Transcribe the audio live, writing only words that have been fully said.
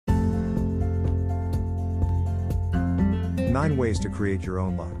9 ways to create your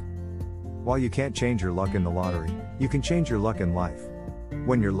own luck. While you can't change your luck in the lottery, you can change your luck in life.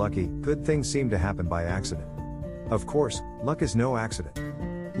 When you're lucky, good things seem to happen by accident. Of course, luck is no accident.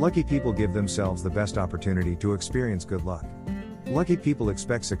 Lucky people give themselves the best opportunity to experience good luck. Lucky people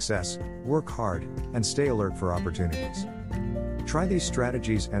expect success, work hard, and stay alert for opportunities. Try these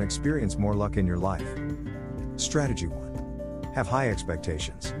strategies and experience more luck in your life. Strategy 1. Have high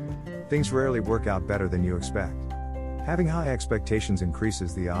expectations. Things rarely work out better than you expect. Having high expectations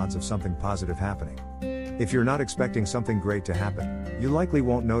increases the odds of something positive happening. If you're not expecting something great to happen, you likely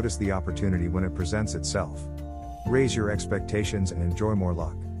won't notice the opportunity when it presents itself. Raise your expectations and enjoy more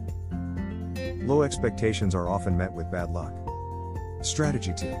luck. Low expectations are often met with bad luck.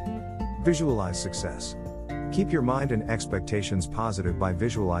 Strategy 2. Visualize success. Keep your mind and expectations positive by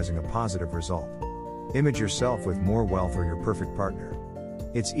visualizing a positive result. Image yourself with more wealth or your perfect partner.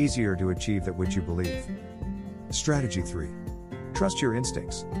 It's easier to achieve that which you believe. Strategy 3. Trust your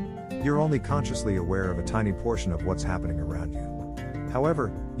instincts. You're only consciously aware of a tiny portion of what's happening around you.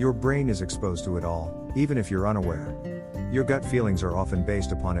 However, your brain is exposed to it all, even if you're unaware. Your gut feelings are often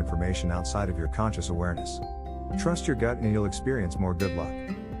based upon information outside of your conscious awareness. Trust your gut and you'll experience more good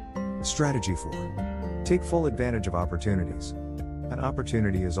luck. Strategy 4. Take full advantage of opportunities. An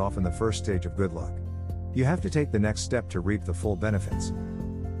opportunity is often the first stage of good luck. You have to take the next step to reap the full benefits.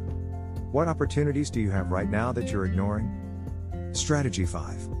 What opportunities do you have right now that you're ignoring? Strategy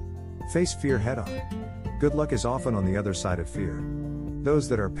 5. Face fear head-on. Good luck is often on the other side of fear. Those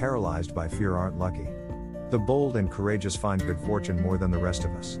that are paralyzed by fear aren't lucky. The bold and courageous find good fortune more than the rest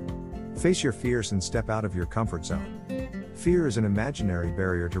of us. Face your fears and step out of your comfort zone. Fear is an imaginary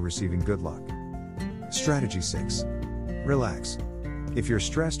barrier to receiving good luck. Strategy 6. Relax. If you're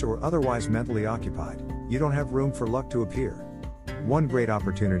stressed or otherwise mentally occupied, you don't have room for luck to appear. One great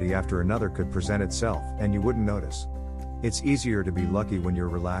opportunity after another could present itself, and you wouldn't notice. It's easier to be lucky when you're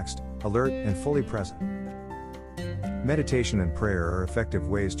relaxed, alert, and fully present. Meditation and prayer are effective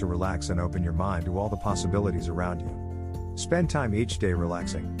ways to relax and open your mind to all the possibilities around you. Spend time each day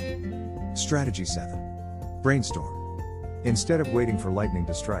relaxing. Strategy 7. Brainstorm. Instead of waiting for lightning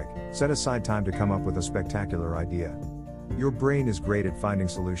to strike, set aside time to come up with a spectacular idea. Your brain is great at finding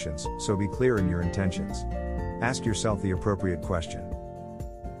solutions, so be clear in your intentions. Ask yourself the appropriate question.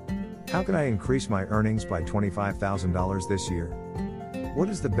 How can I increase my earnings by $25,000 this year? What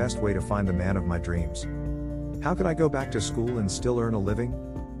is the best way to find the man of my dreams? How could I go back to school and still earn a living?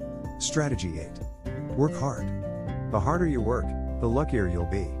 Strategy 8. Work hard. The harder you work, the luckier you'll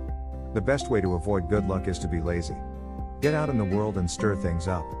be. The best way to avoid good luck is to be lazy. Get out in the world and stir things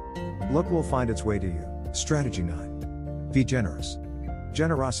up. Luck will find its way to you. Strategy 9. Be generous.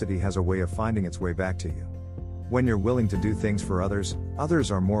 Generosity has a way of finding its way back to you. When you're willing to do things for others,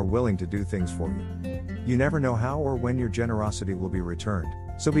 others are more willing to do things for you. You never know how or when your generosity will be returned,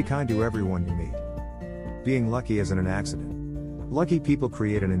 so be kind to everyone you meet. Being lucky isn't an accident. Lucky people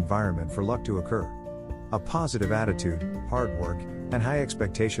create an environment for luck to occur. A positive attitude, hard work, and high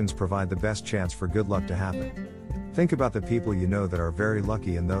expectations provide the best chance for good luck to happen. Think about the people you know that are very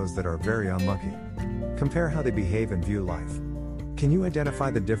lucky and those that are very unlucky. Compare how they behave and view life. Can you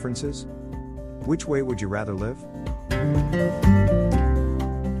identify the differences? Which way would you rather live?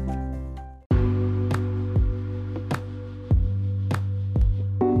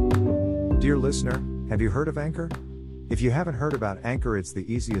 Dear listener, have you heard of Anchor? If you haven't heard about Anchor, it's the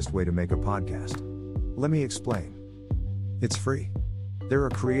easiest way to make a podcast. Let me explain. It's free. There are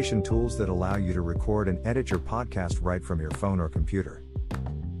creation tools that allow you to record and edit your podcast right from your phone or computer.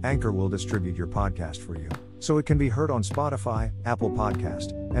 Anchor will distribute your podcast for you, so it can be heard on Spotify, Apple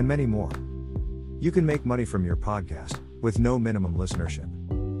Podcast, and many more. You can make money from your podcast, with no minimum listenership.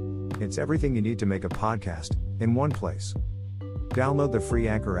 It's everything you need to make a podcast, in one place. Download the free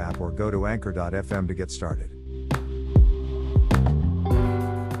Anchor app or go to anchor.fm to get started.